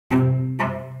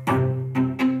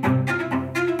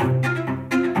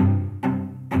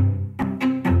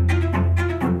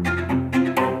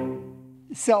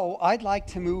So I'd like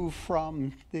to move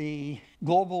from the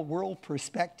global world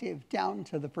perspective down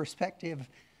to the perspective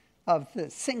of the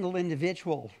single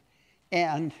individual.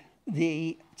 And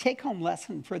the take-home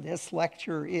lesson for this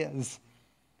lecture is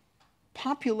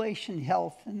population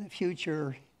health in the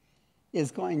future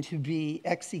is going to be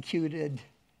executed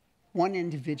one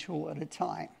individual at a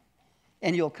time.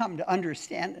 And you'll come to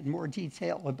understand in more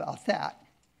detail about that.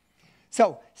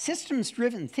 So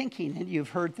systems-driven thinking, and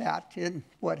you've heard that in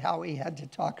what Howie had to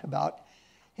talk about,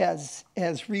 has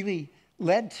really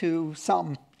led to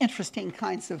some interesting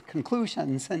kinds of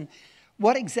conclusions. And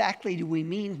what exactly do we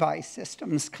mean by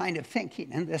systems kind of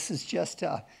thinking? And this is just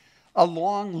a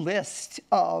long list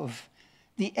of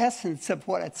the essence of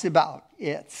what it's about.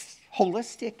 It's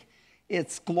holistic,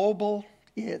 it's global,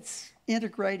 it's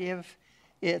integrative,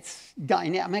 it's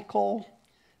dynamical,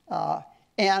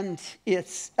 and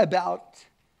it's about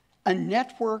a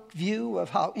network view of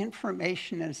how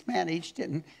information is managed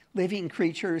in living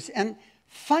creatures. And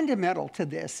fundamental to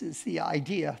this is the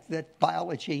idea that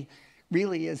biology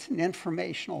really is an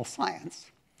informational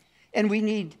science. And we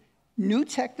need new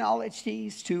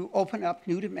technologies to open up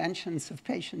new dimensions of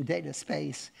patient data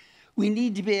space. We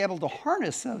need to be able to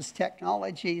harness those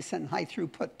technologies and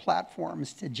high-throughput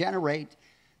platforms to generate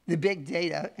the big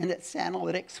data, and its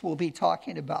analytics we'll be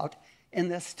talking about in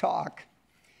this talk.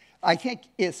 I think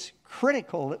it's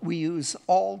critical that we use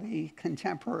all the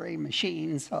contemporary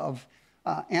machines of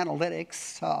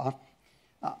analytics,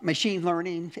 machine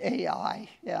learning, AI,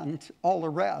 and all the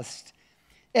rest.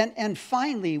 And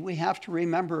finally, we have to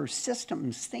remember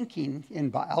systems thinking in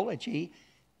biology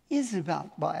is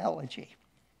about biology.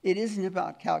 It isn't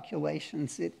about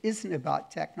calculations. It isn't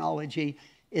about technology.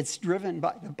 It's driven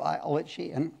by the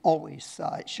biology, and always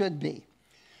it should be.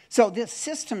 So this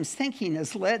systems thinking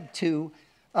has led to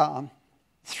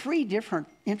three different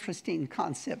interesting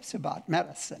concepts about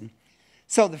medicine.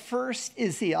 So the first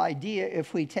is the idea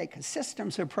if we take a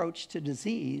systems approach to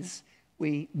disease,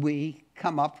 we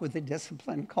come up with a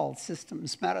discipline called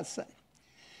systems medicine.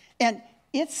 And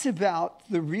it's about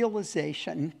the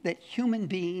realization that human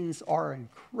beings are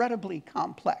incredibly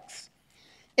complex.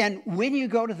 And when you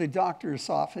go to the doctor's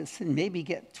office and maybe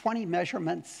get 20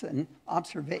 measurements and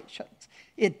observations,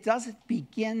 it doesn't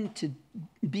begin to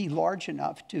be large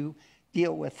enough to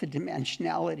deal with the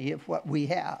dimensionality of what we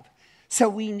have. So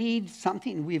we need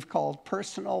something we've called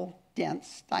personal,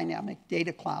 dense, dynamic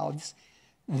data clouds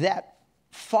that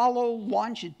follow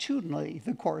longitudinally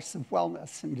the course of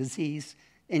wellness and disease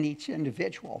in each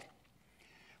individual.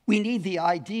 We need the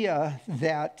idea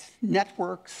that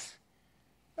networks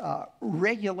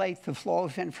regulate the flow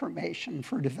of information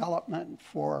for development,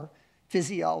 for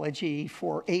physiology,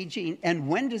 for aging, and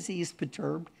when disease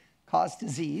perturbed, cause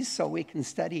disease, so we can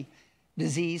study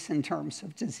disease in terms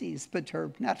of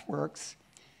disease-perturbed networks.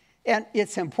 And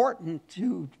it's important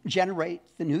to generate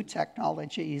the new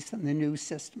technologies and the new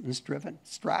systems-driven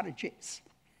strategies.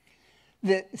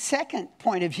 The second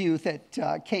point of view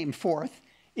that came forth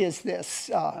is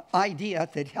this idea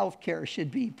that healthcare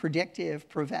should be predictive,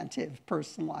 preventive,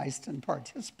 personalized, and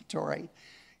participatory.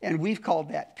 And we've called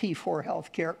that P4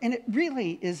 healthcare. And it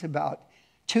really is about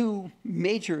two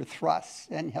major thrusts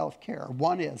in healthcare.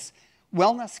 One is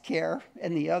wellness care,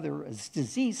 and the other is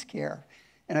disease care.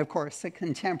 And of course, the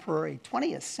contemporary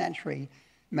 20th century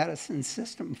medicine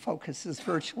system focuses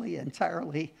virtually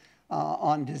entirely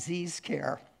on disease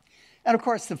care. And of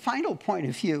course, the final point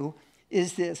of view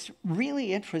is this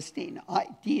really interesting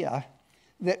idea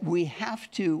that we have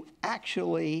to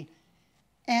actually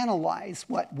analyze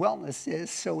what wellness is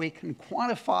so we can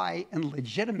quantify and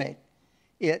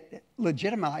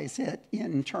legitimize it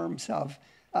in terms of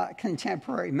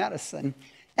contemporary medicine.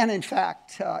 And in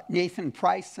fact, Nathan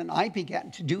Price and I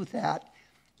began to do that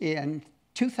in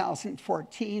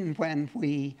 2014 when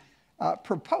we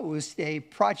proposed a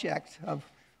project of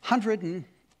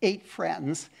 108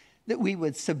 friends that we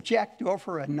would subject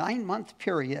over a 9-month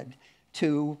period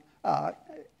to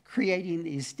creating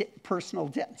these personal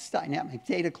dense dynamic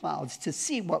data clouds to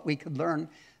see what we could learn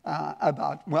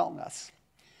about wellness.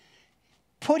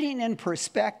 Putting in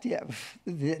perspective,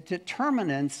 the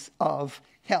determinants of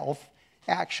health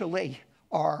actually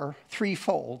are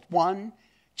threefold. One,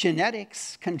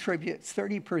 genetics contributes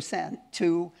 30%.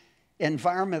 Two,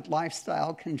 environment,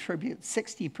 lifestyle contributes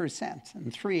 60%.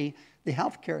 And three, the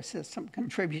healthcare system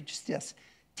contributes just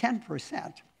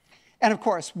 10%. And of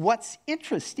course, what's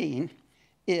interesting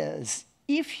is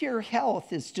if your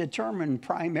health is determined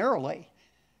primarily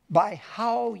by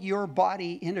how your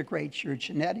body integrates your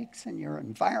genetics and your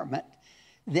environment,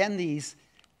 then these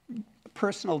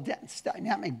personal dense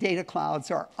dynamic data clouds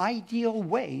are ideal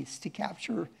ways to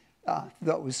capture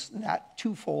that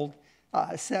twofold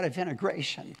set of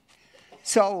integration.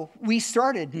 So we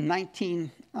started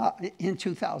in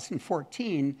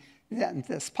 2014, then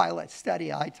this pilot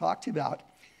study I talked about.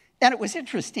 And it was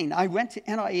interesting. I went to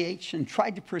NIH and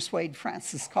tried to persuade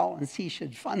Francis Collins he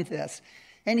should fund this.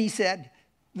 And he said,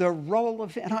 the role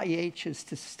of NIH is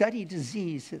to study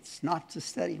disease. It's not to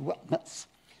study wellness.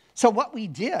 So what we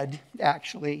did,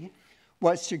 actually,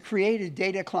 was to create a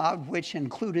data cloud which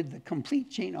included the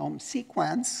complete genome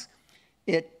sequence.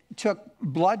 It took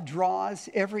blood draws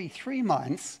every 3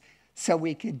 months so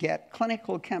we could get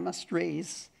clinical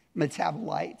chemistries,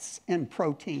 metabolites, and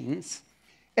proteins.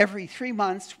 Every 3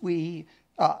 months, we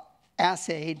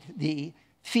assayed the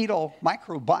fetal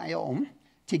microbiome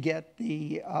to get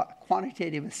the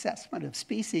quantitative assessment of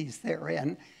species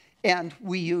therein. And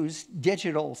we used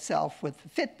digital self with the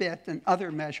Fitbit and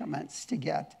other measurements to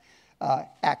get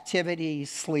activity,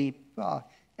 sleep,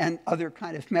 and other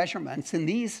kind of measurements. And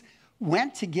these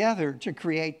went together to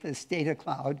create this data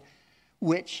cloud,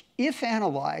 which, if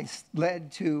analyzed,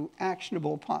 led to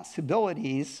actionable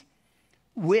possibilities,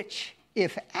 which,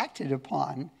 if acted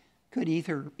upon, could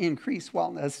either increase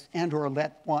wellness and or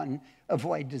let one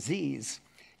avoid disease.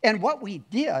 And what we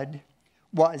did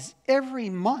was every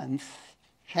month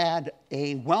had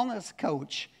a wellness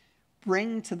coach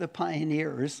bring to the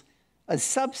pioneers a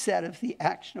subset of the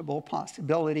actionable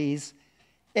possibilities.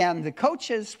 And the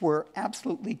coaches were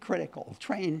absolutely critical,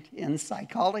 trained in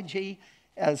psychology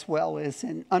as well as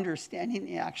in understanding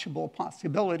the actionable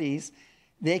possibilities.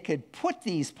 They could put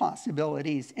these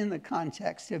possibilities in the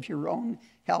context of your own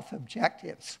health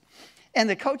objectives. And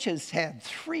the coaches had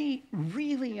 3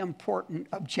 really important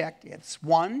objectives.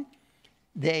 One,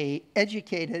 they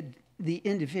educated the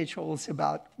individuals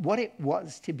about what it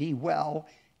was to be well,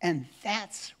 and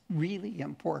that's really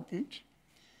important.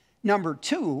 Number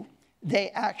 2, they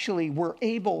actually were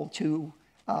able to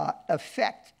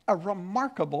affect a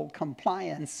remarkable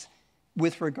compliance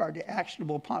with regard to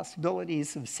actionable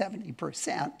possibilities of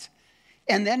 70%.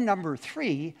 And then number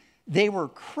 3, they were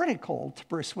critical to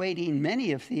persuading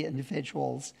many of the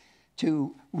individuals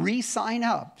to re-sign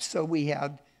up. So we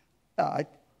had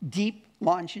deep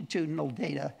longitudinal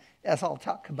data, as I'll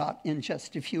talk about in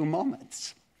just a few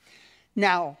moments.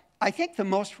 Now, I think the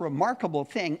most remarkable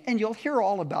thing, and you'll hear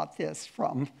all about this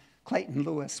from Clayton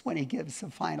Lewis when he gives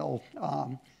the final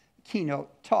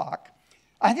keynote talk.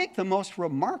 I think the most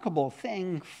remarkable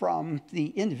thing from the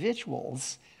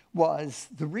individuals was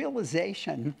the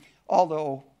realization,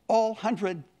 although all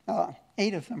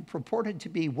 108 of them purported to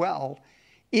be well,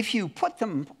 if you put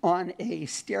them on a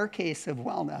staircase of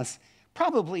wellness,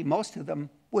 probably most of them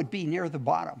would be near the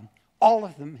bottom. All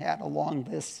of them had a long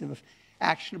list of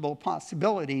actionable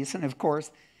possibilities, and of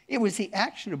course, it was the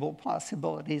actionable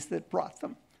possibilities that brought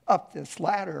them up this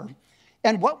ladder.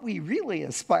 And what we really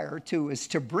aspire to is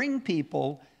to bring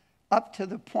people up to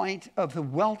the point of the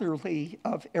elderly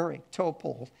of Eric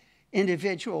Topol,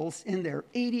 individuals in their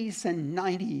 80s and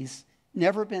 90s,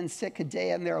 never been sick a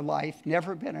day in their life,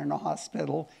 never been in a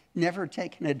hospital, never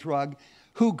taken a drug,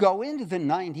 who go into the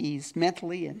 90s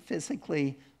mentally and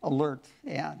physically alert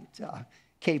and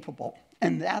capable.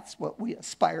 And that's what we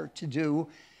aspire to do.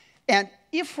 And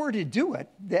if we're to do it,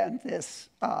 then this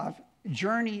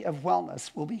journey of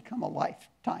wellness will become a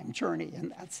lifetime journey.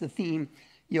 And that's the theme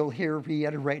you'll hear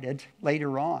reiterated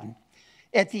later on.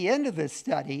 At the end of this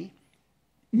study,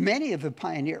 many of the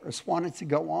pioneers wanted to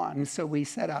go on, so we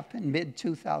set up in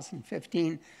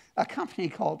mid-2015 a company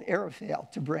called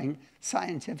Aerofail to bring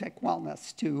scientific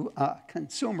wellness to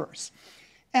consumers.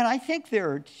 And I think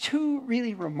there are 2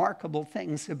 really remarkable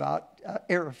things about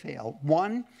Aerofail.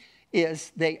 One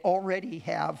is they already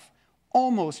have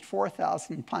almost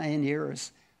 4,000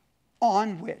 pioneers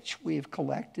on which we've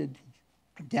collected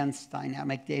dense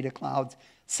dynamic data clouds,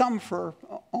 some for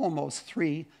almost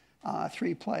 3+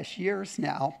 years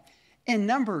now. And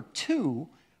number 2,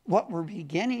 what we're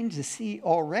beginning to see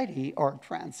already are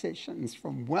transitions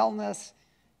from wellness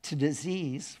to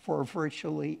disease for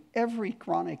virtually every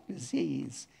chronic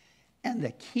disease. And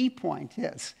the key point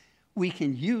is we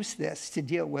can use this to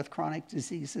deal with chronic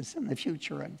diseases in the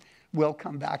future, and we'll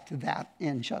come back to that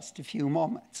in just a few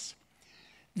moments.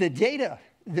 The data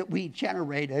that we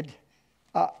generated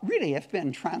really have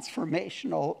been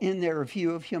transformational in their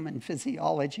view of human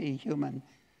physiology, human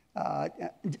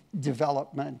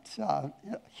development,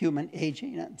 human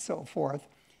aging, and so forth.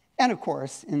 And of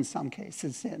course, in some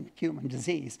cases, in human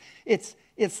disease. It's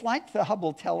like the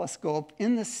Hubble telescope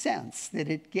in the sense that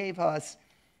it gave us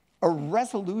a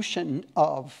resolution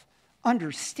of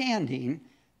understanding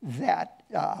that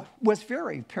was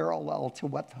very parallel to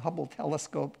what the Hubble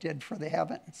telescope did for the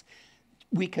heavens.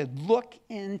 We could look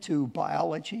into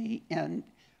biology and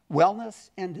wellness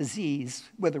and disease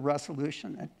with a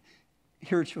resolution that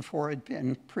heretofore had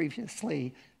been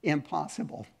previously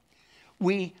impossible.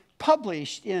 We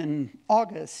published in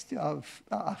August of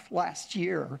last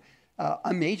year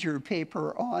a major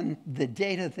paper on the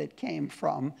data that came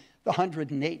from the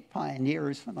 108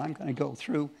 pioneers, and I'm going to go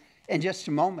through in just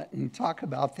a moment and talk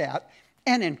about that,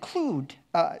 and include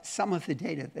some of the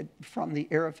data from the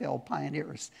Aerovale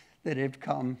pioneers that have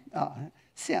come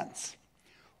since.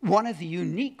 One of the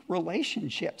unique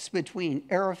relationships between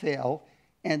Aerovale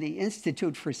and the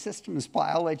Institute for Systems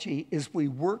Biology is we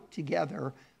work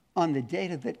together on the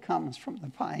data that comes from the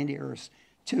pioneers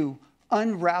to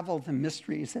unravel the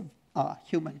mysteries of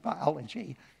human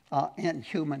biology and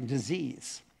human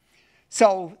disease.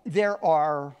 So there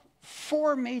are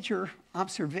 4 major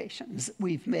observations that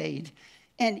we've made,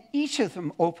 and each of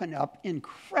them open up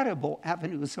incredible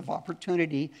avenues of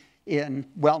opportunity in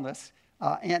wellness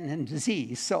and in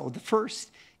disease. So the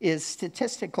first is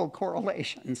statistical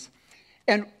correlations.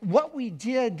 And what we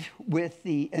did with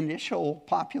the initial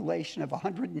population of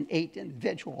 108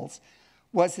 individuals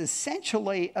was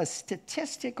essentially a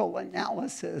statistical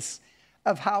analysis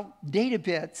of how data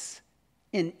bits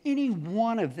in any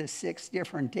one of the 6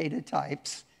 different data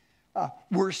types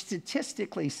were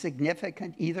statistically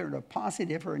significant, either in a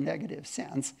positive or a negative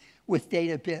sense, with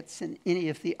data bits in any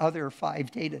of the other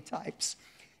 5 data types.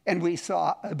 And we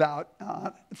saw about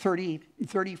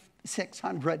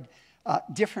 3,600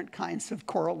 different kinds of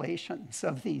correlations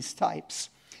of these types.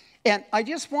 And I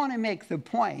just want to make the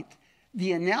point,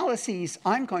 the analyses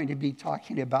I'm going to be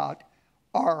talking about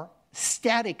are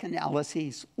static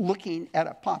analyses looking at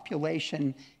a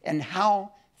population and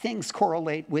how things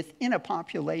correlate within a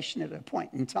population at a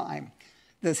point in time.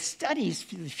 The studies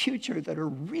for the future that are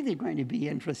really going to be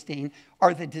interesting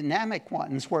are the dynamic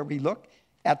ones, where we look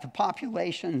at the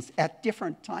populations at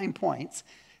different time points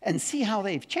and see how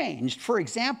they've changed. For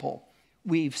example,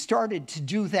 we've started to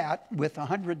do that with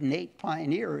 108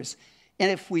 pioneers. And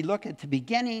if we look at the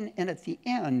beginning and at the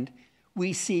end,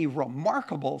 we see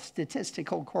remarkable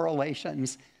statistical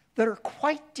correlations that are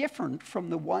quite different from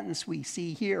the ones we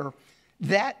see here,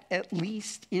 that at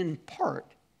least in part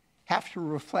have to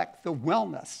reflect the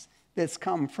wellness that's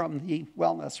come from the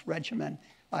wellness regimen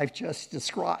I've just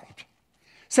described.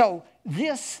 So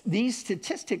these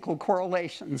statistical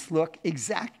correlations look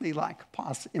exactly like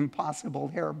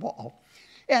impossible hairball.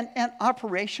 And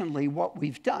operationally, what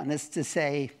we've done is to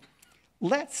say,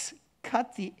 let's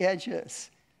cut the edges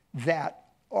that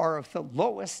are of the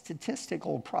lowest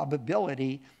statistical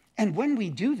probability. And when we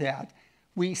do that,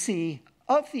 we see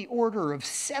of the order of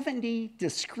 70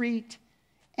 discrete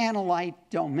analyte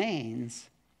domains.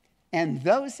 And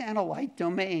those analyte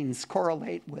domains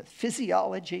correlate with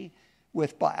physiology,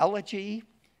 with biology,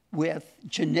 with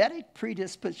genetic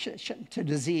predisposition to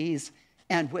disease,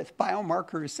 and with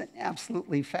biomarkers in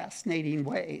absolutely fascinating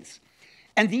ways.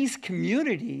 And these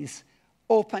communities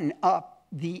open up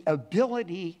the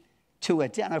ability to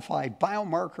identify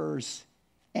biomarkers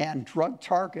and drug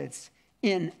targets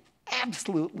in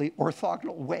absolutely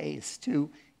orthogonal ways to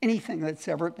anything that's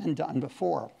ever been done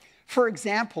before. For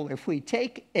example, if we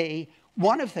take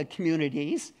one of the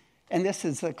communities, and this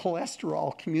is the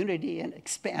cholesterol community, and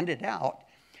expand it out,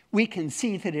 we can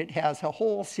see that it has a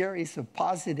whole series of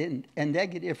positive and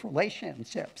negative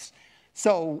relationships.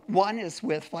 So one is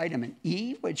with vitamin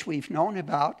E, which we've known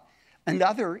about.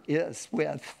 Another is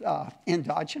with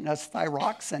endogenous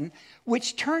thyroxine,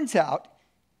 which turns out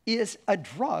is a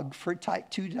drug for type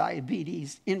 2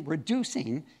 diabetes in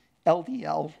reducing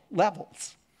LDL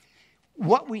levels.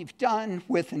 What we've done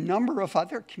with a number of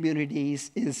other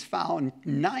communities is found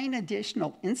 9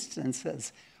 additional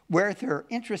instances where there are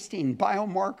interesting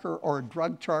biomarker or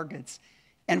drug targets,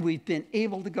 and we've been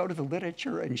able to go to the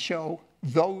literature and show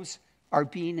those are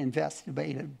being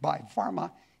investigated by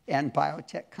pharma and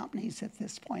biotech companies at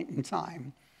this point in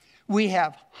time. We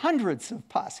have hundreds of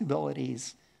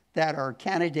possibilities that are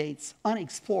candidates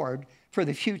unexplored for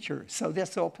the future, so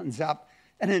this opens up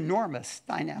an enormous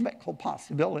dynamical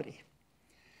possibility.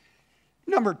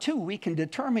 Number 2, we can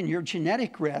determine your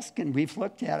genetic risk, and we've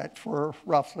looked at it for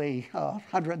roughly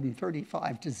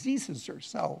 135 diseases or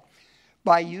so,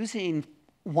 by using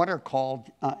what are called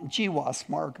GWAS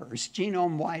markers,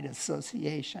 genome-wide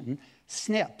association,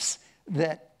 SNPs,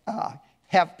 that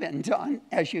have been done,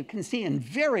 as you can see, in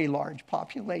very large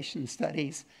population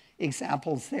studies,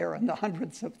 examples there in the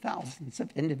hundreds of thousands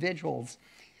of individuals.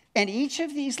 And each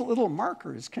of these little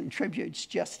markers contributes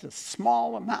just a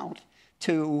small amount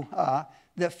to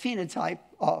the phenotype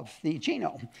of the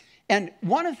genome. And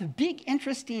one of the big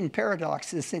interesting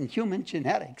paradoxes in human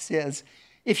genetics is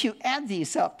If you add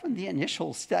these up in the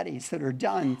initial studies that are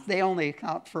done, they only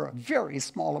account for a very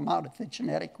small amount of the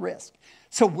genetic risk.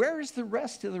 So where's the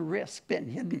rest of the risk been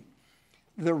hidden?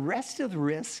 The rest of the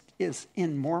risk is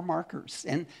in more markers.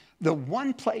 And the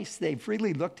one place they've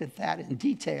really looked at that in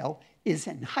detail is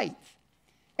in height.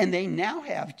 And they now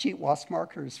have GWAS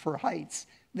markers for heights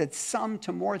that sum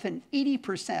to more than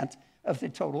 80% of the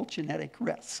total genetic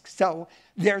risk. So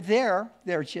they're there,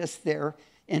 they're just there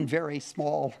in very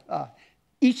small,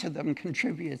 each of them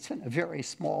contributes in a very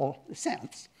small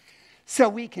sense. So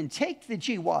we can take the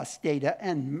GWAS data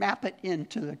and map it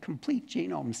into the complete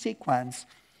genome sequence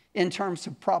in terms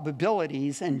of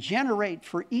probabilities and generate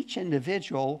for each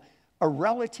individual a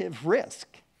relative risk.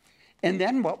 And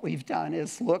then what we've done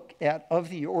is look at of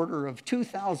the order of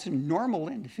 2,000 normal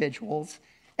individuals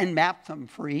and map them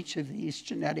for each of these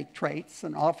genetic traits.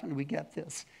 And often we get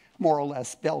this more or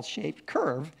less bell-shaped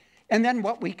curve. And then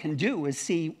what we can do is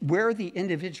see where the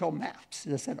individual maps.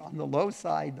 Is it on the low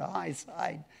side, the high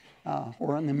side,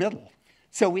 or in the middle?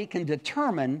 So we can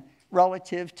determine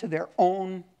relative to their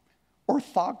own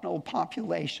orthogonal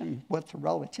population what the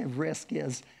relative risk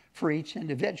is for each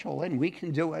individual. And we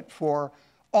can do it for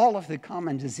all of the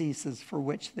common diseases for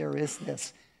which there is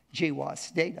this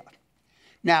GWAS data.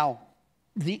 Now,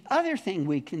 the other thing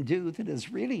we can do that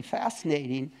is really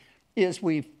fascinating is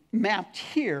we've mapped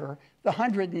here the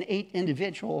 108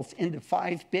 individuals into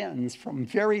 5 bins from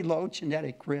very low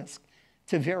genetic risk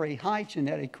to very high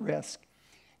genetic risk.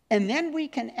 And then we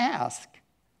can ask,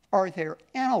 are there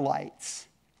analytes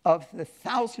of the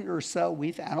 1,000 or so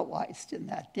we've analyzed in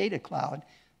that data cloud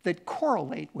that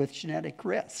correlate with genetic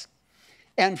risk?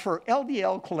 And for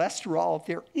LDL cholesterol,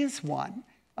 there is one.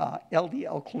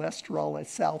 LDL cholesterol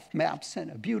itself maps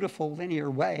in a beautiful linear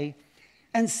way.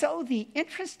 And so the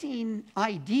interesting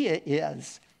idea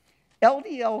is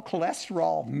LDL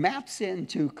cholesterol maps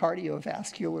into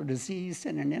cardiovascular disease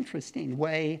in an interesting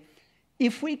way.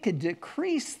 If we could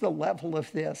decrease the level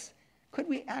of this, could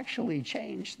we actually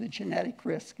change the genetic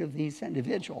risk of these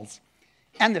individuals?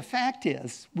 And the fact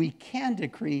is, we can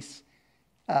decrease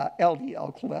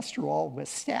LDL cholesterol with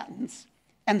statins.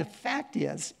 And the fact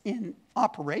is, in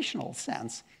operational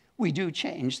sense, we do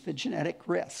change the genetic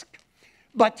risk.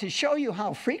 But to show you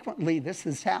how frequently this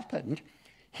has happened,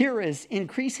 here is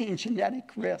increasing genetic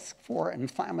risk for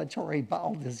inflammatory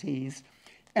bowel disease.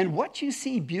 And what you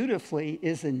see beautifully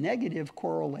is a negative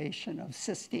correlation of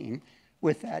cysteine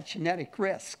with that genetic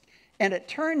risk. And it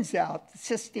turns out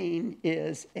cysteine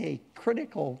is a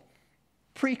critical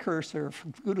precursor for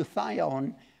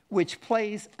glutathione, which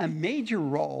plays a major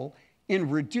role in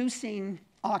reducing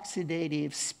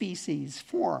oxidative species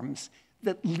forms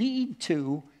that lead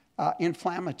to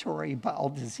inflammatory bowel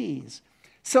disease.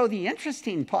 So the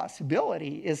interesting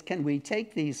possibility is, can we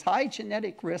take these high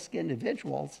genetic risk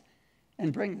individuals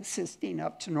and bring the cysteine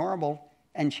up to normal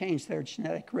and change their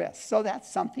genetic risk? So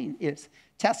that's something is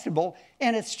testable,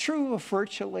 and it's true of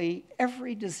virtually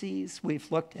every disease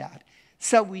we've looked at.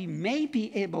 So we may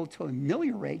be able to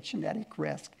ameliorate genetic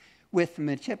risk with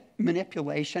the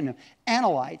manipulation of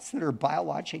analytes that are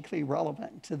biologically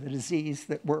relevant to the disease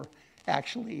that we're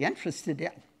actually interested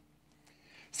in.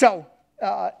 So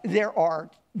there are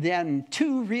then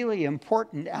 2 really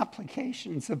important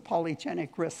applications of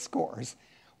polygenic risk scores.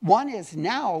 One is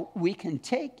now we can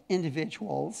take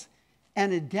individuals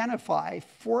and identify,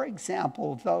 for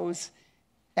example, those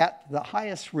at the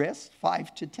highest risk,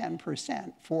 5 to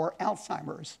 10% for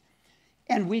Alzheimer's.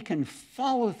 And we can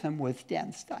follow them with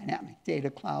dense dynamic data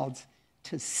clouds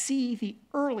to see the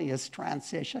earliest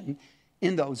transition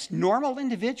in those normal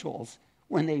individuals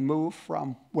when they move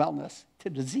from wellness to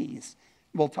disease.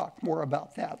 We'll talk more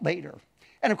about that later.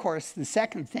 And of course, the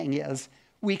second thing is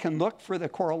we can look for the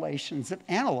correlations of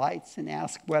analytes and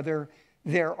ask whether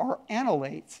there are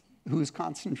analytes whose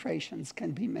concentrations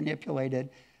can be manipulated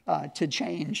to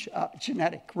change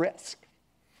genetic risk.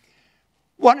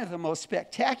 One of the most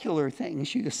spectacular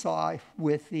things you saw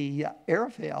with the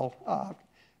Airvale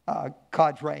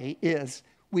cadre is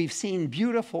we've seen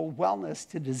beautiful wellness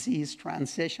to disease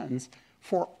transitions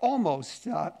for almost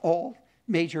all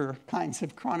major kinds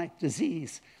of chronic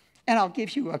disease. And I'll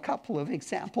give you a couple of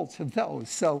examples of those.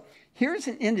 So here's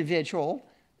an individual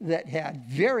that had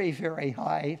very, very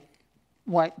high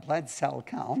white blood cell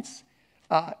counts.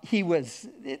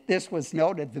 This was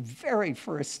noted the very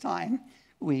first time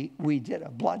we did a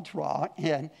blood draw,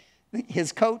 and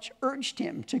his coach urged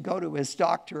him to go to his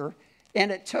doctor,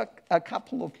 and it took a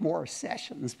couple of more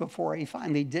sessions before he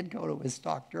finally did go to his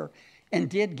doctor and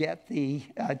did get the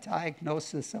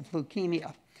diagnosis of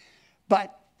leukemia.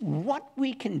 But what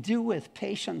we can do with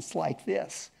patients like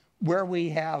this, where we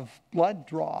have blood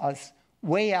draws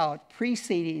way out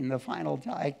preceding the final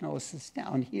diagnosis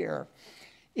down here,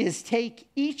 is take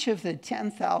each of the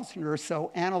 10,000 or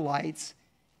so analytes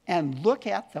and look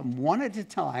at them one at a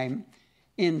time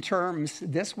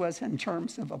this was in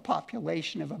terms of a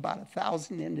population of about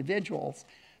 1,000 individuals.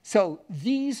 So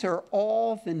these are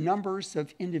all the numbers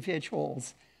of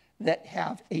individuals that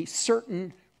have a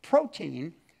certain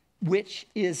protein, which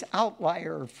is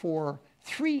outlier for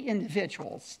 3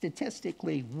 individuals,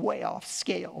 statistically way off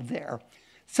scale there.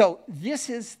 So this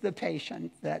is the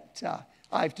patient that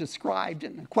I've described,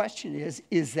 and the question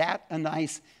is that a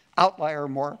nice outlier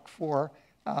mark for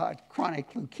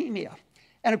chronic leukemia?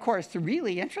 And of course, the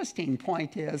really interesting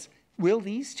point is, will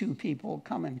these 2 people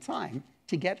come in time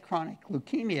to get chronic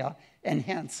leukemia? And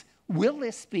hence, will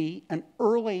this be an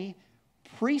early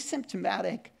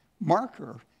pre-symptomatic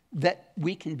marker that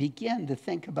we can begin to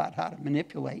think about how to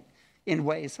manipulate in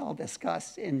ways I'll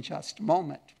discuss in just a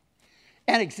moment?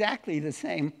 And exactly the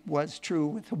same was true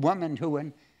with a woman who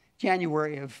in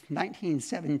January of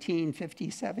 1917,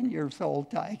 57 years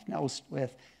old, diagnosed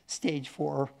with stage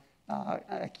 4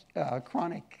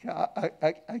 chronic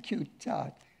acute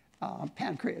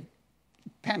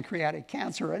pancreatic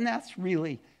cancer, and that's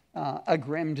really a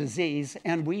grim disease.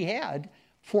 And we had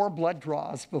 4 blood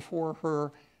draws before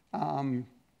her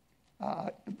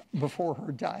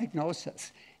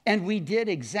diagnosis. And we did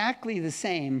exactly the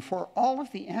same for all of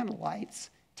the analytes,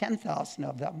 10,000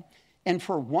 of them, and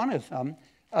for one of them,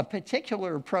 a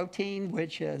particular protein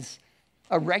which is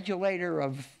a regulator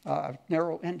of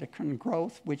neuroendocrine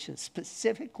growth, which is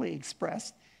specifically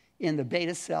expressed in the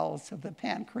beta cells of the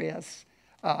pancreas,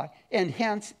 and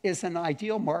hence is an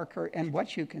ideal marker. And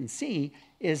what you can see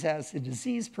is as the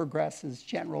disease progresses,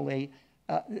 generally,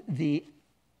 the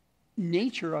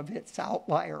nature of its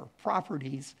outlier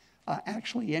properties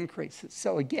actually increases.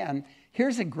 So again,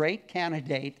 here's a great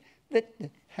candidate that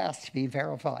has to be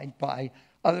verified by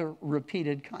other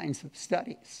repeated kinds of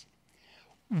studies.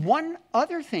 One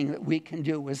other thing that we can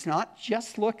do is not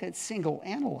just look at single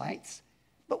analytes,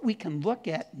 but we can look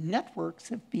at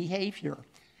networks of behavior.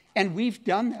 And we've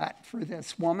done that for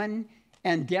this woman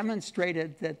and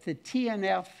demonstrated that the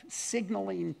TNF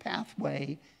signaling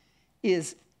pathway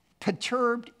is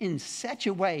perturbed in such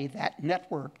a way that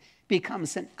network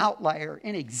becomes an outlier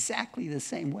in exactly the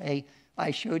same way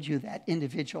I showed you that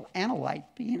individual analyte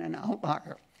being an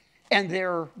outlier. And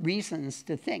there are reasons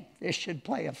to think this should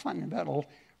play a fundamental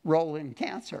role in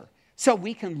cancer. So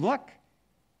we can look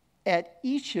at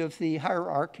each of the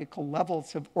hierarchical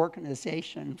levels of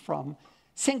organization from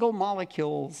single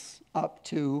molecules up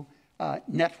to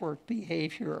network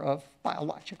behavior of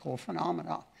biological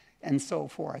phenomena and so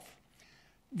forth.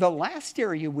 The last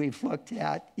area we've looked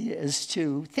at is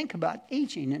to think about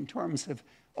aging in terms of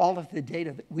all of the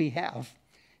data that we have.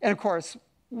 And of course,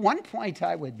 one point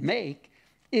I would make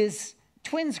is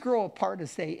twins grow apart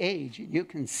as they age, and you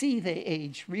can see they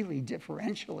age really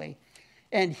differentially.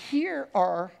 And here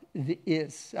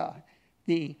is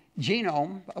the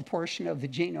genome, a portion of the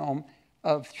genome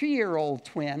of 3-year-old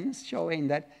twins, showing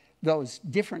that those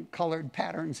different colored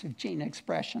patterns of gene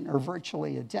expression are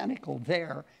virtually identical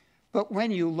there. But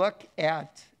when you look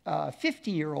at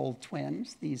 50-year-old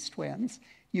twins, these twins,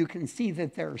 you can see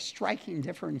that there are striking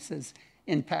differences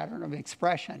in pattern of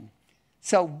expression.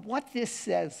 So what this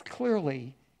says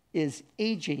clearly is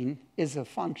aging is a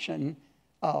function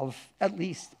of, at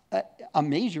least a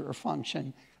major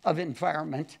function of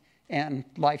environment and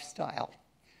lifestyle.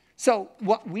 So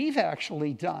what we've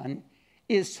actually done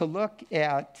is to look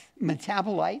at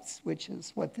metabolites, which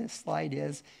is what this slide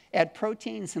is, at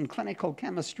proteins and clinical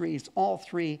chemistries. All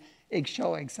 3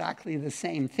 show exactly the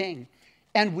same thing.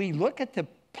 And we look at the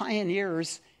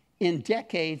pioneers in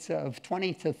decades of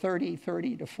 20 to 30,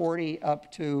 30 to 40,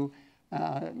 up to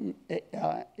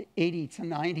 80 to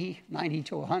 90, 90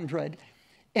 to 100.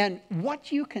 And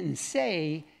what you can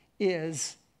say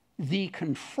is the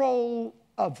control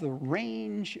of the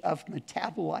range of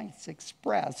metabolites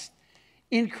expressed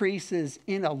increases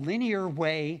in a linear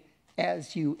way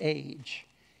as you age.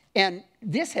 And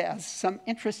this has some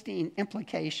interesting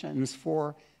implications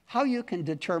for how you can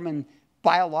determine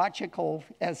biological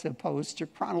as opposed to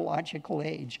chronological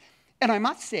age. And I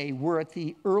must say, we're at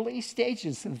the early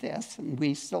stages of this, and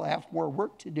we still have more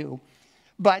work to do.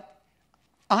 But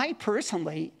I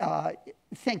personally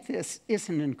think this is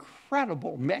an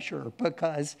incredible measure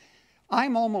because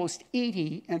I'm almost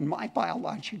 80 and my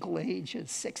biological age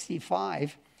is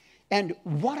 65. And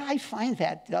what I find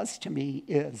that does to me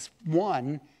is,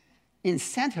 one,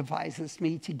 incentivizes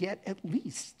me to get at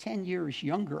least 10 years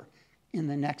younger in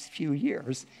the next few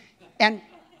years. And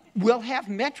we'll have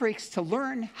metrics to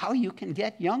learn how you can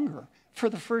get younger for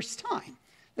the first time.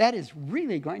 that is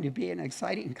really going to be an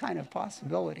exciting kind of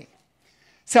possibility.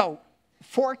 So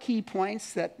 4 key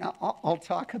points that I'll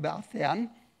talk about then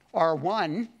are,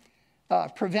 one,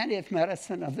 preventive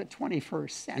medicine of the 21st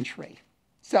century.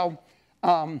 So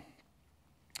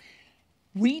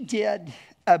we did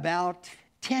about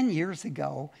 10 years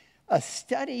ago a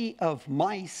study of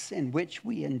mice in which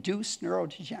we induced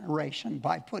neurodegeneration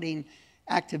by putting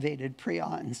activated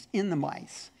prions in the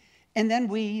mice. And then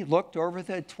we looked over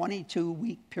the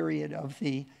 22-week period of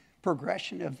the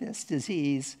progression of this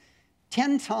disease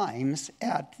 10 times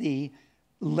at the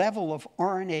level of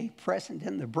RNA present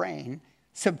in the brain,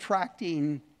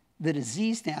 subtracting the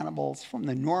diseased animals from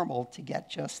the normal to get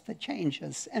just the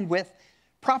changes. And with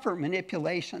proper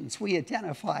manipulations, we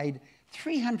identified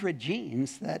 300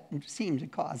 genes that seem to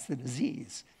cause the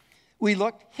disease. We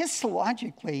looked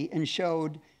histologically and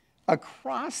showed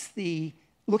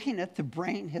looking at the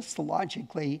brain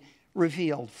histologically,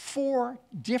 revealed 4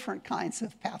 different kinds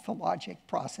of pathologic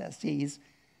processes: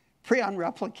 prion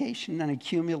replication and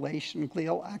accumulation,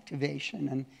 glial activation,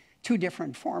 and 2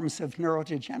 different forms of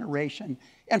neurodegeneration.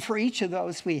 And for each of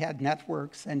those, we had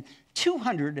networks, and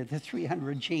 200 of the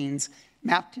 300 genes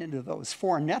mapped into those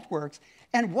 4 networks.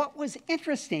 And what was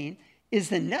interesting is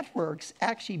the networks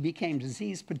actually became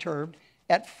disease perturbed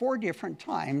at 4 different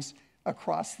times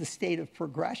across the state of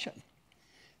progression.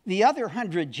 The other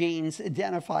 100 genes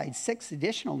identified 6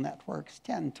 additional networks,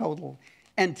 10 total,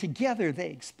 and together they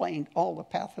explained all the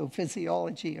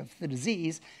pathophysiology of the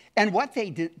disease. And what they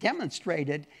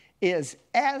demonstrated is,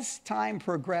 as time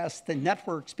progressed, the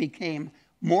networks became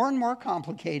more and more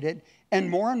complicated and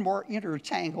more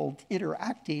intertangled,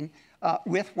 interacting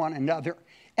with one another.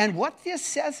 And what this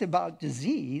says about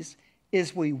disease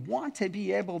is we want to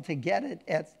be able to get it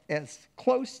as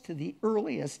close to the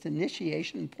earliest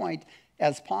initiation point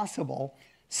as possible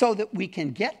so that we can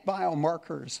get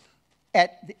biomarkers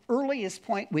at the earliest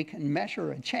point we can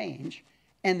measure a change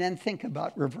and then think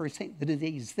about reversing the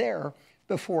disease there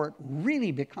before it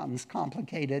really becomes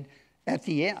complicated at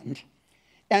the end.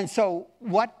 And so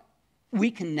what we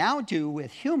can now do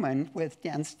with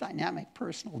dense dynamic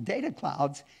personal data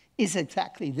clouds is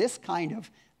exactly this kind of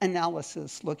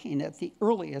analysis, looking at the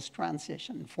earliest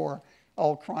transition for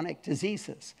all chronic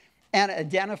diseases, and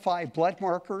identify blood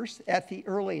markers at the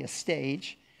earliest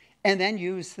stage, and then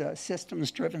use the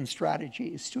systems-driven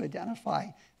strategies to identify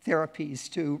therapies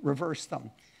to reverse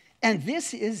them. And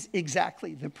this is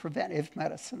exactly the preventive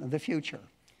medicine of the future.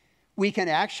 We can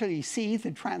actually see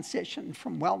the transition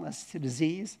from wellness to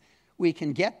disease. We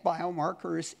can get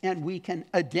biomarkers, and we can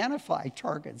identify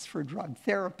targets for drug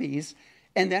therapies,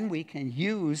 and then we can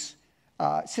use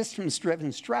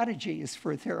systems-driven strategies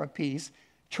for therapies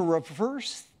to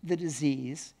reverse the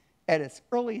disease at its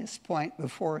earliest point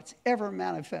before it's ever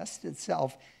manifested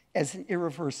itself as an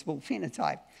irreversible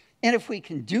phenotype. And if we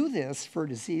can do this for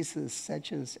diseases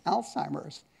such as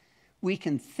Alzheimer's, we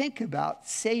can think about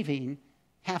saving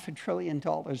 $500 billion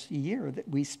a year that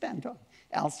we spend on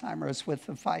Alzheimer's with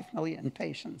the 5 million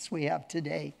patients we have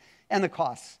today. And the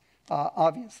costs,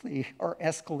 obviously, are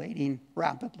escalating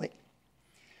rapidly.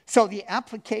 So the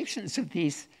applications of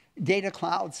these data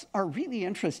clouds are really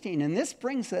interesting. And this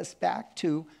brings us back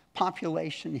to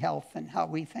population health and how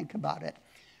we think about it.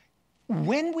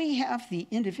 When we have the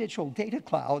individual data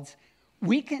clouds,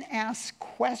 we can ask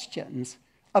questions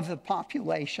of the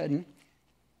population,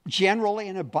 generally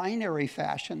in a binary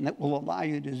fashion that will allow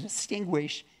you to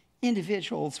distinguish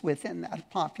individuals within that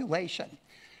population.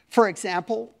 For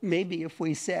example, maybe if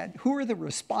we said, who are the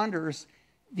responders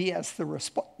vs the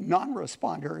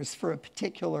non-responders for a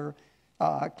particular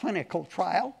clinical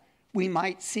trial, we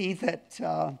might see that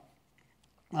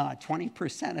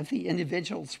 20% of the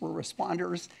individuals were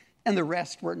responders and the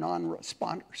rest were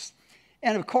non-responders.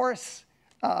 And of course,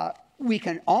 we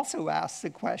can also ask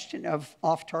the question of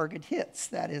off-target hits,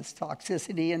 that is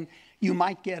toxicity, and you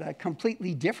might get a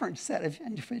completely different set of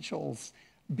individuals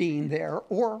being there,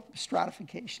 or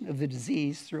stratification of the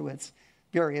disease through its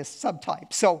various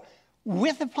subtypes. So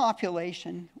with the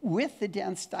population, with the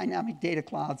dense dynamic data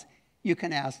clouds, you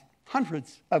can ask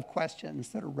hundreds of questions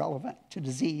that are relevant to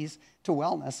disease, to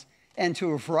wellness, and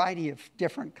to a variety of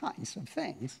different kinds of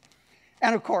things.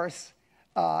 And of course,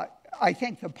 I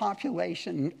think the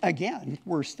population, again,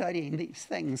 we're studying these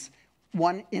things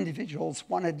individuals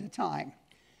one at a time.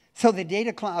 So the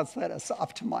data clouds let us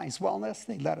optimize wellness.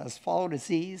 They let us follow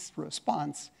disease,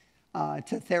 response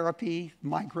to therapy,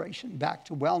 migration back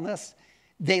to wellness.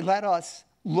 They let us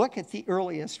look at the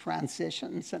earliest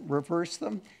transitions and reverse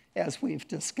them, as we've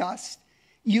discussed.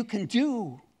 You can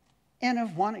do N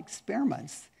of 1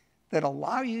 experiments that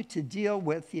allow you to deal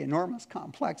with the enormous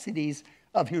complexities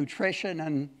of nutrition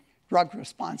and drug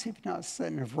responsiveness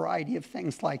and a variety of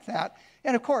things like that.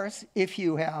 And of course, if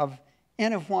you have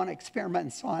N of 1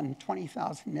 experiments on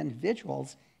 20,000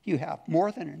 individuals, you have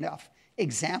more than enough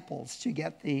examples to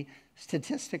get the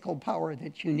statistical power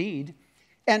that you need.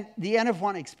 And the N of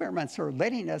 1 experiments are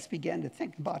letting us begin to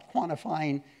think about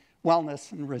quantifying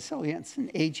wellness and resilience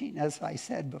and aging, as I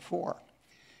said before.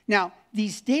 Now,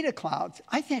 these data clouds,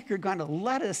 I think, are going to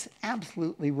let us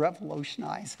absolutely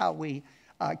revolutionize how we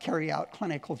carry out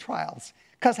clinical trials,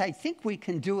 because I think we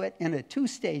can do it in a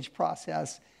two-stage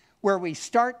process where we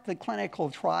start the clinical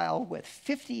trial with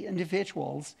 50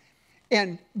 individuals,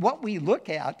 and what we look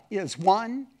at is,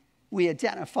 one, we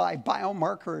identify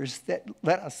biomarkers that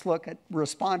let us look at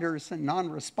responders and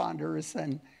non-responders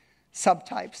and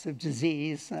subtypes of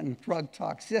disease and drug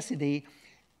toxicity,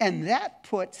 and that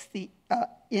puts the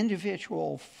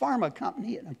individual pharma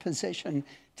company in a position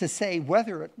to say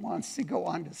whether it wants to go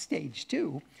on to stage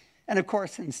 2. And of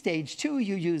course, in stage 2,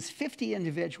 you use 50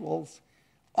 individuals.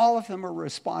 All of them are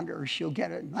responders. You'll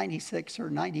get a 96 or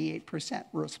 98%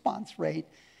 response rate.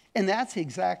 And that's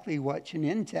exactly what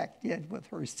Genentech did with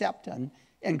Herceptin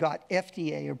and got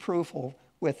FDA approval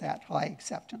with that high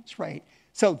acceptance rate.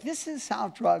 So this is how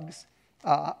drugs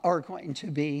are going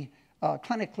to be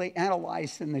clinically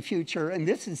analyzed in the future. And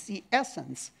this is the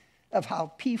essence of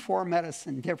how P4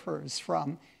 medicine differs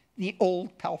from the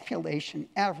old population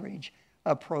average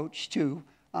approach to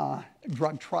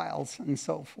drug trials and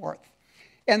so forth.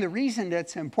 And the reason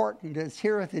that's important is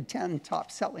here are the 10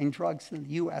 top-selling drugs in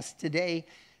the US today.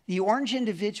 The orange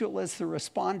individual is the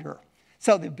responder.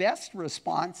 So the best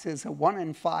response is a 1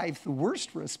 in 5. The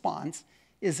worst response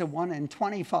is a 1 in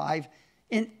 25.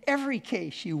 In every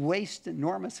case, you waste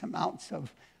enormous amounts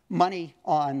of money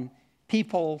on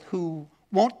people who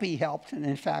won't be helped and,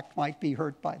 in fact, might be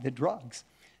hurt by the drugs.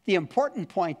 The important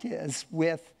point is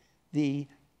with the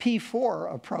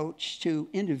P4 approach to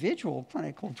individual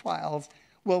clinical trials,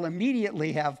 we'll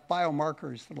immediately have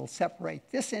biomarkers that will separate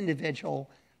this individual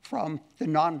from the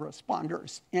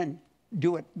non-responders and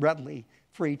do it readily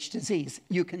for each disease.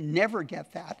 You can never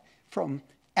get that from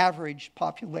average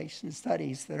population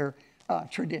studies that are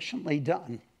traditionally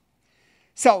done.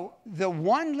 So the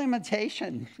one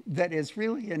limitation that is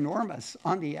really enormous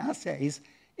on the assays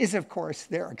is, of course,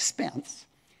 their expense.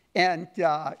 And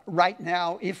right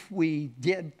now, if we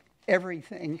did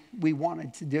everything we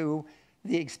wanted to do,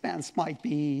 the expense might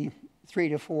be $3,000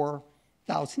 to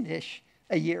 $4,000-ish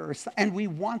a year. And we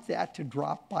want that to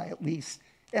drop by at least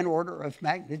an order of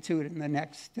magnitude in the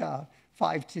next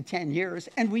 5 to 10 years.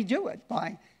 And we do it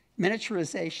by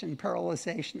miniaturization,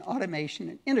 parallelization, automation,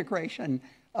 and integration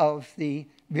of the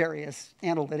various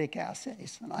analytic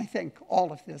assays. And I think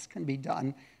all of this can be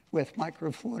done with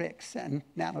microfluidics and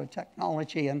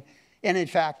nanotechnology. And in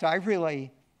fact, I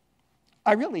really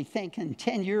think in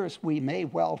 10 years we may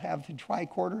well have the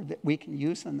tricorder that we can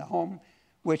use in the home,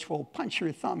 which will punch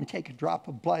your thumb, take a drop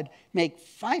of blood, make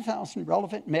 5,000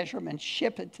 relevant measurements,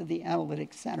 ship it to the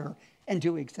analytics center, and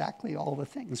do exactly all the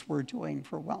things we're doing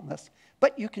for wellness.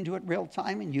 But you can do it real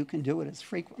time, and you can do it as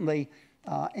frequently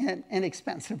and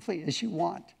inexpensively as you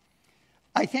want.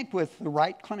 I think with the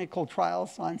right clinical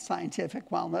trials on scientific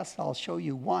wellness, I'll show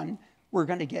you one, we're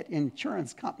going to get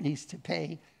insurance companies to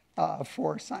pay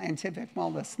for scientific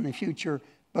wellness in the future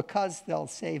because they'll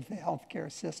save the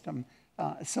healthcare system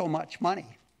so much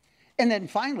money. And then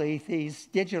finally, these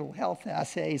digital health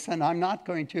assays, and I'm not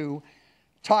going to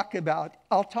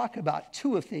I'll talk about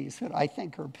two of these that I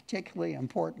think are particularly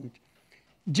important.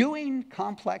 Doing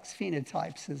complex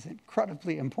phenotypes is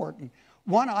incredibly important.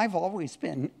 One I've always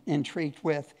been intrigued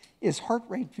with is heart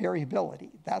rate variability.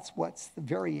 That's what's the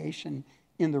variation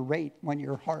in the rate when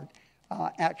your heart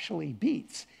actually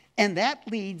beats. And that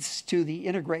leads to the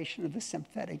integration of the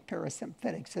sympathetic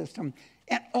parasympathetic system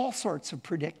and all sorts of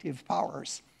predictive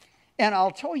powers. And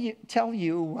I'll tell you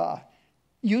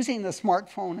using the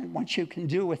smartphone and what you can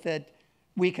do with it,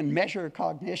 we can measure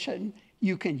cognition.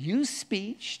 You can use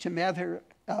speech to measure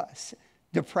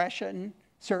depression,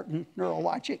 certain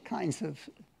neurologic kinds of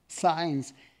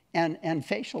signs, and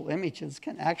facial images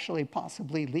can actually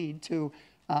possibly lead to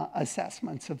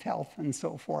assessments of health and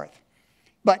so forth.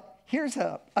 But here's,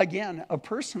 again, a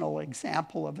personal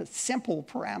example of a simple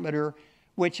parameter,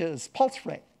 which is pulse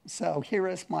rate. So here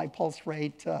is my pulse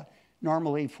rate,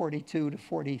 normally 42 to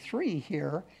 43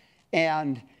 here.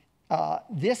 And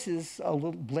this is a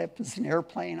little blip, it's an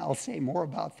airplane. I'll say more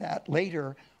about that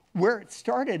later. Where it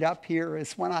started up here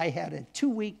is when I had a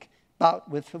 2-week bout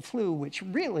with the flu, which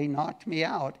really knocked me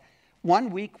out. 1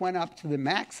 week went up to the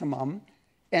maximum,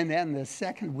 and then the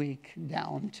second week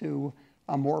down to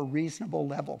a more reasonable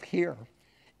level here.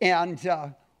 And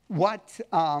what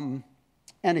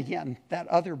And again, that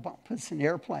other bump is an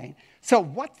airplane. So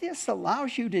what this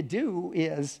allows you to do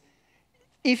is,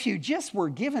 if you just were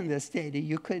given this data,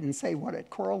 you couldn't say what it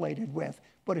correlated with.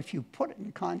 But if you put it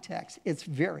in context, it's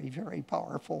very, very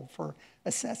powerful for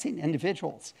assessing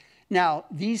individuals. Now,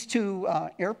 these two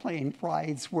airplane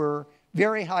rides were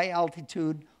very high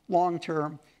altitude, long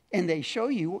term, and they show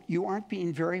you aren't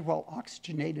being very well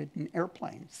oxygenated in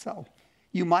airplanes. So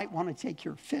you might want to take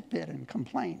your Fitbit and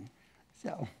complain.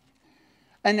 So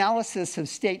analysis of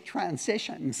state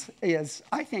transitions is,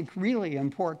 I think, really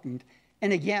important.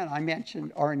 And again, I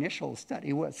mentioned our initial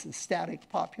study was a static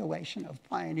population of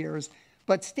pioneers,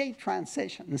 but state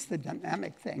transitions, the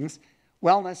dynamic things,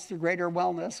 wellness to greater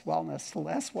wellness, wellness to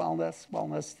less wellness,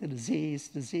 wellness to disease,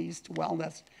 disease to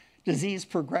wellness, disease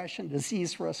progression,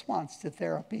 disease response to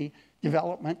therapy,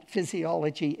 development,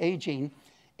 physiology, aging.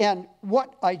 And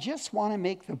what I just want to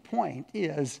make the point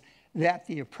is that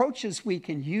the approaches we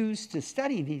can use to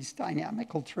study these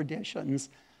dynamical traditions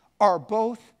are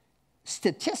both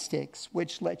statistics,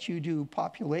 which let you do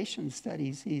population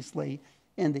studies easily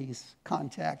in these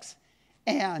contexts,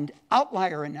 and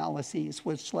outlier analyses,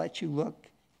 which let you look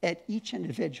at each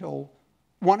individual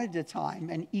one at a time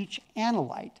and each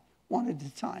analyte one at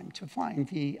a time to find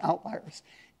the outliers.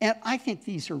 And I think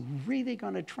these are really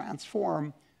going to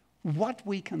transform what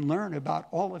we can learn about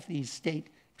all of these state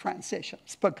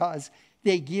transitions, because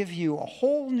they give you a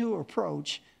whole new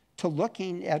approach to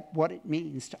looking at what it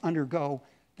means to undergo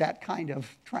that kind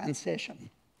of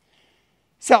transition.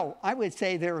 So I would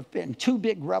say there have been two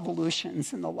big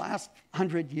revolutions in the last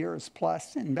 100 years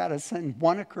plus in medicine.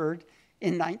 One occurred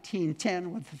in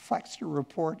 1910 with the Flexner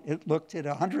Report. It looked at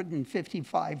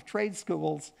 155 trade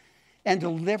schools and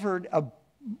delivered a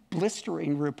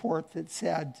blistering report that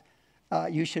said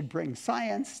you should bring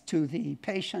science to the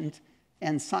patient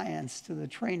and science to the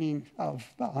training of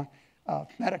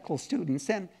medical students.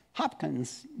 And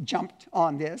Hopkins jumped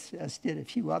on this, as did a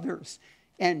few others,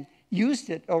 and used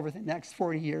it over the next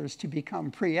 40 years to become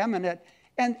preeminent.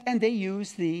 And they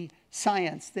used the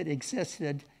science that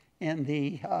existed in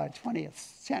the 20th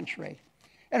century.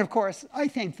 And of course, I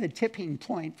think the tipping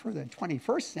point for the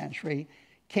 21st century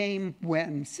came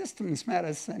when systems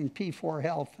medicine, P4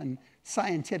 health, and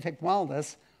scientific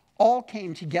wellness all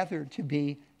came together to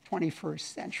be 21st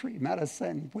century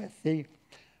medicine with the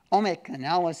omic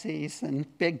analyses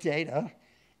and big data.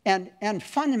 And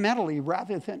fundamentally,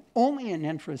 rather than only an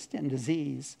interest in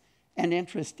disease, an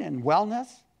interest in wellness,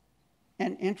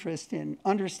 an interest in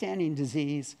understanding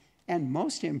disease, and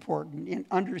most important, in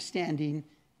understanding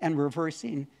and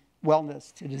reversing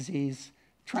wellness to disease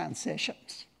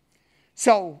transitions.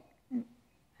 So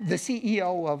the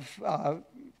CEO of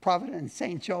Providence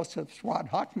St. Joseph's, Rod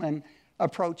Huckman,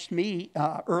 approached me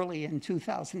early in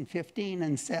 2015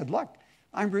 and said, look,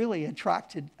 I'm really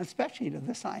attracted, especially to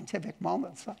the scientific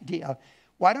wellness idea.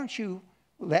 Why don't you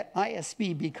let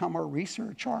ISB become our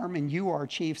research arm and you our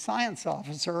chief science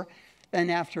officer?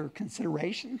 And after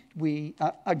consideration, we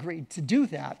agreed to do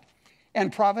that.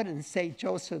 And Providence St.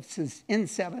 Joseph's is in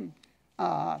 7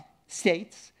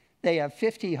 states. They have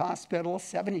 50 hospitals,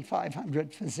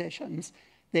 7,500 physicians.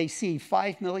 They see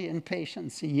 5 million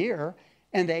patients a year,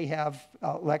 and they have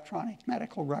electronic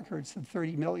medical records of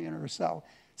 30 million or so.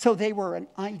 So they were an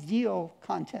ideal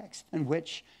context in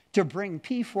which to bring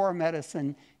P4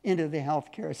 medicine into the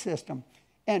healthcare system.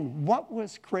 And what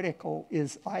was critical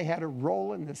is I had a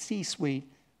role in the C-suite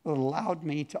that allowed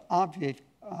me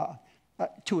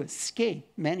to escape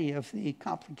many of the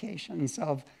complications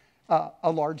of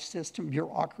a large system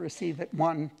bureaucracy that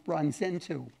one runs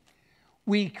into.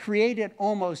 We created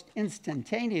almost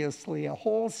instantaneously a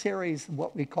whole series of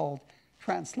what we called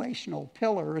translational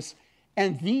pillars.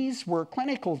 And these were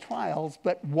clinical trials,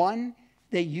 but one,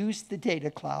 they used the data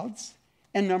clouds.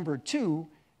 And number two,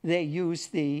 they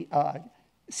used the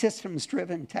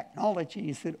systems-driven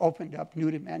technologies that opened up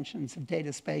new dimensions of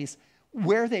data space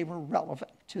where they were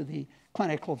relevant to the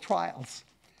clinical trials.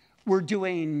 We're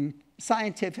doing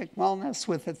scientific wellness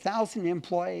with 1,000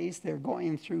 employees. They're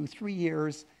going through 3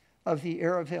 years of the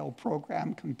Aravale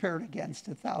program compared against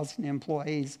 1,000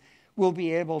 employees. We'll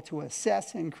be able to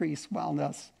assess increased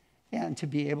wellness and to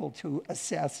be able to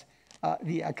assess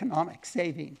the economic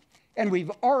saving. And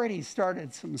we've already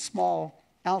started some small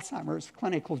Alzheimer's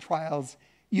clinical trials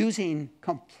using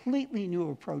completely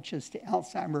new approaches to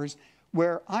Alzheimer's,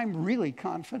 where I'm really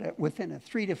confident within a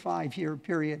 3 to 5 year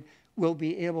period, we'll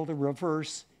be able to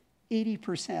reverse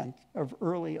 80% of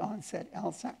early onset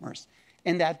Alzheimer's.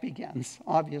 And that begins,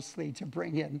 obviously, to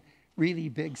bring in really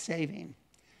big saving.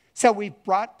 So we've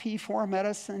brought P4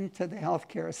 medicine to the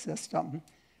healthcare system.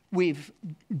 We've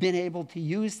been able to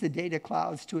use the data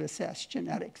clouds to assess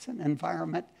genetics and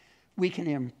environment. We can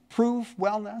improve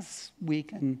wellness. We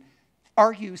can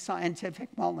argue scientific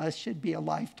wellness should be a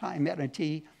lifetime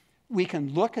entity. We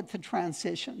can look at the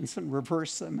transitions and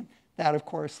reverse them. That, of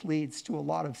course, leads to a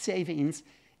lot of savings.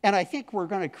 And I think we're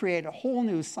going to create a whole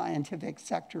new scientific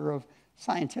sector of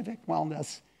scientific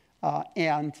wellness.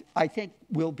 And I think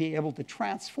we'll be able to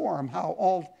transform how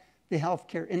all the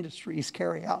healthcare industries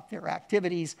carry out their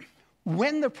activities.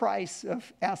 When the price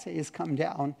of assays comes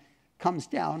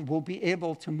down, we'll be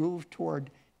able to move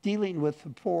toward dealing with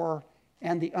the poor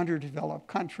and the underdeveloped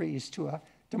countries to a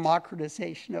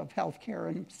democratization of healthcare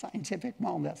and scientific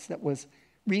wellness that was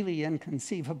really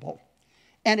inconceivable.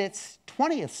 And it's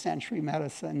 20th century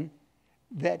medicine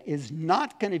that is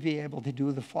not going to be able to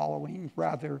do the following.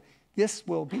 Rather, this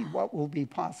will be what will be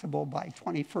possible by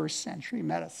 21st century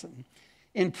medicine.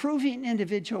 Improving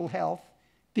individual health,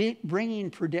 bringing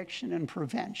prediction and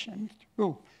prevention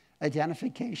through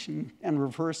identification and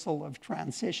reversal of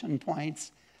transition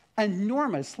points,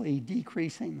 enormously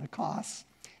decreasing the costs.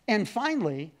 And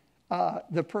finally,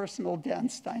 the personal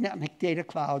dense dynamic data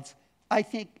clouds, I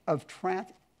think, have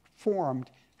transformed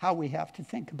how we have to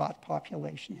think about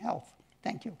population health.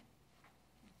 Thank you.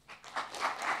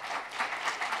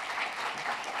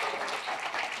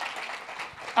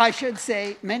 I should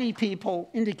say many people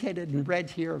indicated in red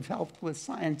here have helped with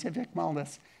scientific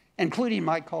wellness, including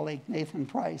my colleague Nathan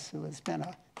Price, who has been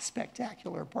a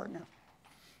spectacular partner.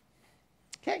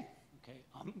 Okay. Okay.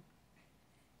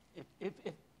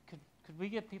 Could we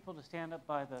get people to stand up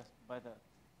by the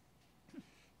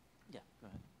yeah, go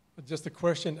ahead. Just a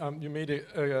question. You made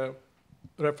a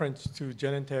reference to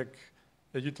Genentech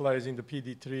utilizing the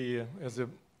PD3 as a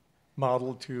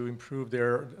model to improve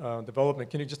their development.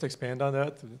 Can you just expand on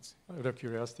that? It's out of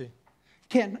curiosity.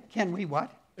 Can we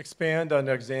what? Expand on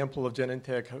the example of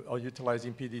Genentech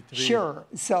utilizing PD3. Sure.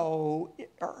 So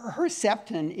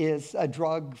Herceptin is a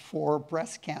drug for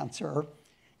breast cancer.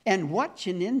 And what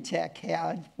Genentech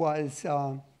had was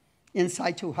in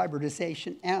situ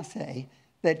hybridization assay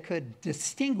that could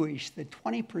distinguish the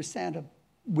 20% of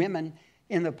women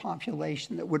in the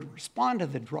population that would respond to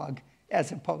the drug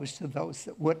as opposed to those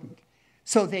that wouldn't.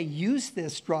 So they used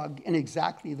this drug in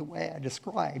exactly the way I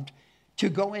described to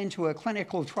go into a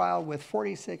clinical trial with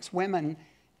 46 women,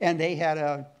 and they had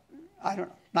a,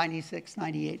 96,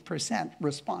 98%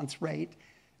 response rate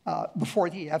before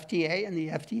the FDA, and the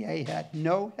FDA had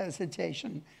no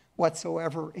hesitation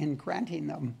whatsoever in granting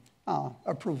them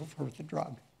approval for the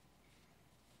drug.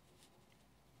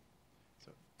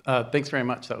 Thanks very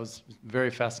much. That was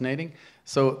very fascinating.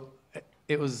 So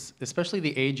it was especially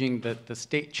the aging, the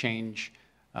state change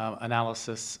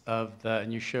analysis of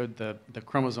and you showed the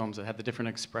chromosomes that had the different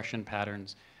expression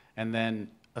patterns, and then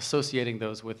associating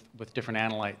those with different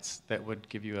analytes that would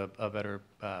give you a better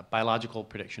biological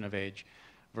prediction of age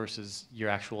versus your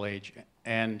actual age.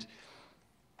 And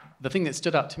the thing that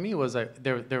stood out to me was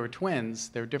there were twins.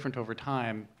 They were different over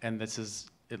time, and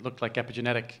it looked like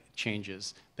epigenetic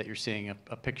changes that you're seeing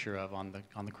a picture of on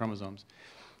the chromosomes.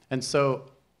 And so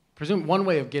one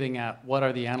way of getting at what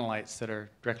are the analytes that are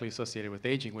directly associated with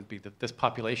aging would be this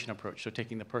population approach. So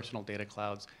taking the personal data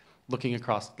clouds, looking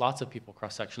across lots of people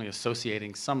cross-sectionally,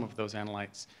 associating some of those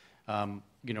analytes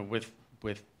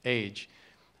with age.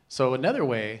 So another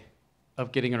way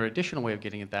of getting, or additional way of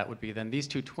getting at that would be then these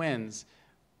two twins,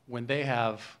 when they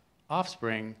have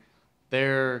offspring,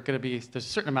 there's a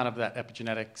certain amount of that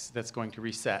epigenetics that's going to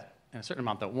reset, and a certain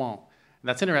amount that won't. And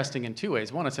that's interesting in two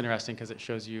ways. One, it's interesting because it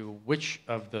shows you which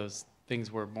of those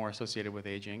things were more associated with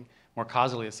aging, more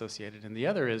causally associated. And the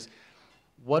other is,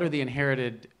 what are the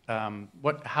inherited,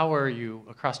 how are you,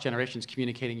 across generations,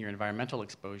 communicating your environmental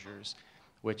exposures,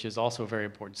 which is also very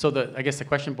important. So I guess the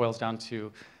question boils down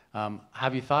to,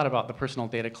 have you thought about the personal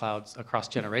data clouds across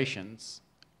generations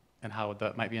and how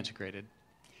that might be integrated?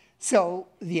 So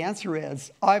the answer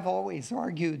is, I've always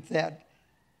argued that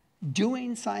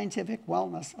doing scientific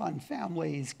wellness on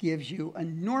families gives you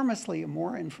enormously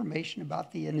more information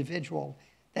about the individual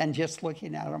than just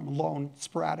looking at them alone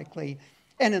sporadically.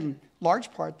 And in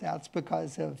large part, that's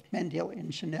because of Mendelian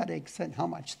genetics and how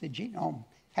much the genome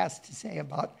has to say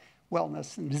about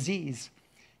wellness and disease.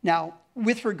 Now,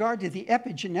 with regard to the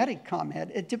epigenetic comment,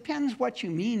 it depends what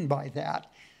you mean by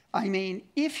that. I mean,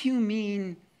 if you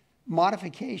mean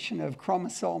modification of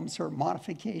chromosomes or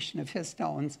modification of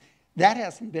histones, that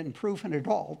hasn't been proven at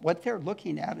all. What they're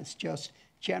looking at is just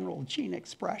general gene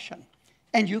expression.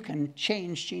 And you can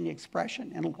change gene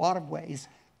expression in a lot of ways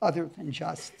other than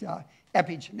just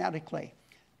epigenetically.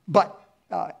 But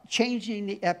changing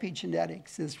the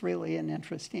epigenetics is really an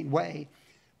interesting way.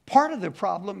 Part of the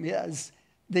problem is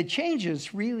the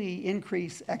changes really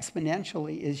increase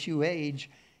exponentially as you age,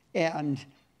 and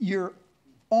you're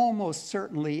almost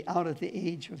certainly out of the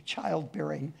age of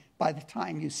childbearing by the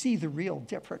time you see the real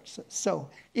differences. So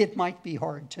it might be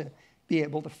hard to be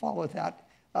able to follow that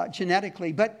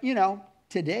genetically. But, you know,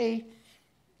 today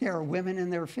there are women in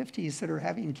their 50s that are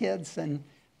having kids, and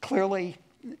clearly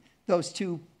those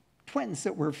two twins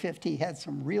that were 50 had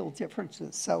some real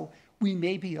differences. So we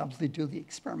may be able to do the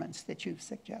experiments that you've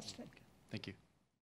suggested. Thank you.